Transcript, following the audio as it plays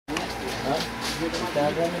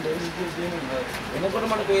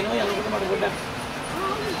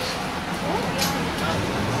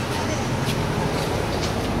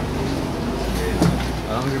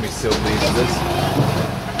I'm gonna be so pleased with this.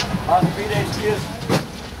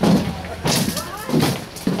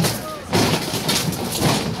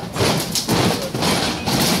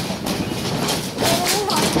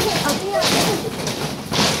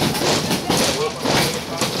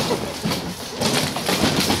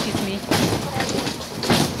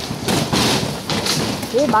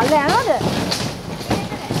 ඒ බල්ල යනවද?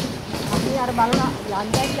 අපි අර බලන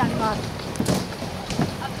යන්දයි යනවා.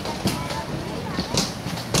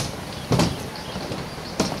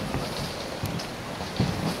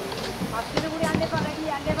 අත්තිනුගුරු යන්න එපා වැඩි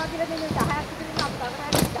යන්න එපා කියලා දෙන්නේ 10ක් විතර ඉන්න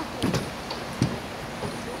අපතකට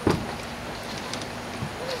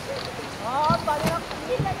ආ බලයක්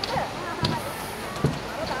කිල්ලද?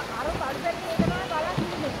 අර බල්ලේ ඒක තමයි බලක්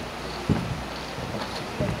කිල්ලේ.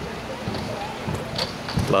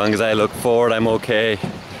 As long as I look forward, I'm okay.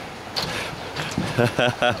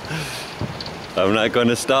 I'm not going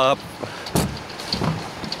to stop.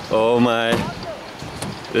 Oh my.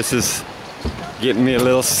 This is getting me a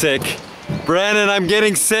little sick. Brandon, I'm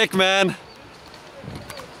getting sick, man.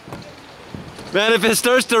 Man, if it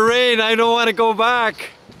starts to rain, I don't want to go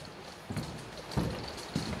back.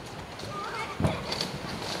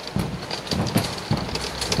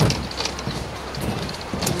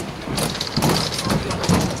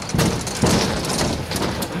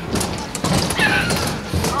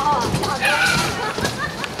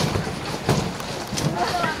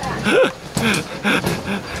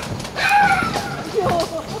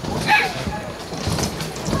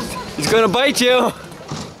 He's gonna bite you.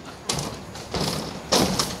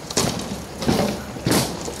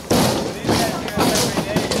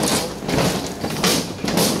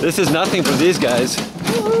 This is nothing for these guys.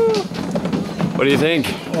 What do you think?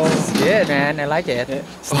 It's good, man. I like it.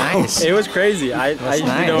 It's nice. It was crazy. I usually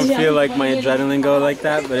nice. don't feel like my adrenaline go like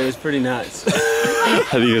that, but it was pretty nuts. I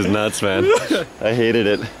think it was nuts, man. I hated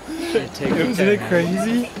it. Isn't it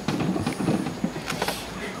crazy?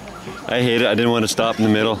 I hate it. I didn't want to stop in the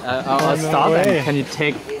middle. I'll no stop way. and can you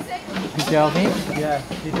take picture of me? Yeah,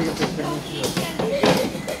 you take a picture of me.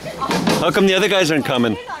 How come the other guys aren't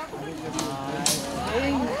coming?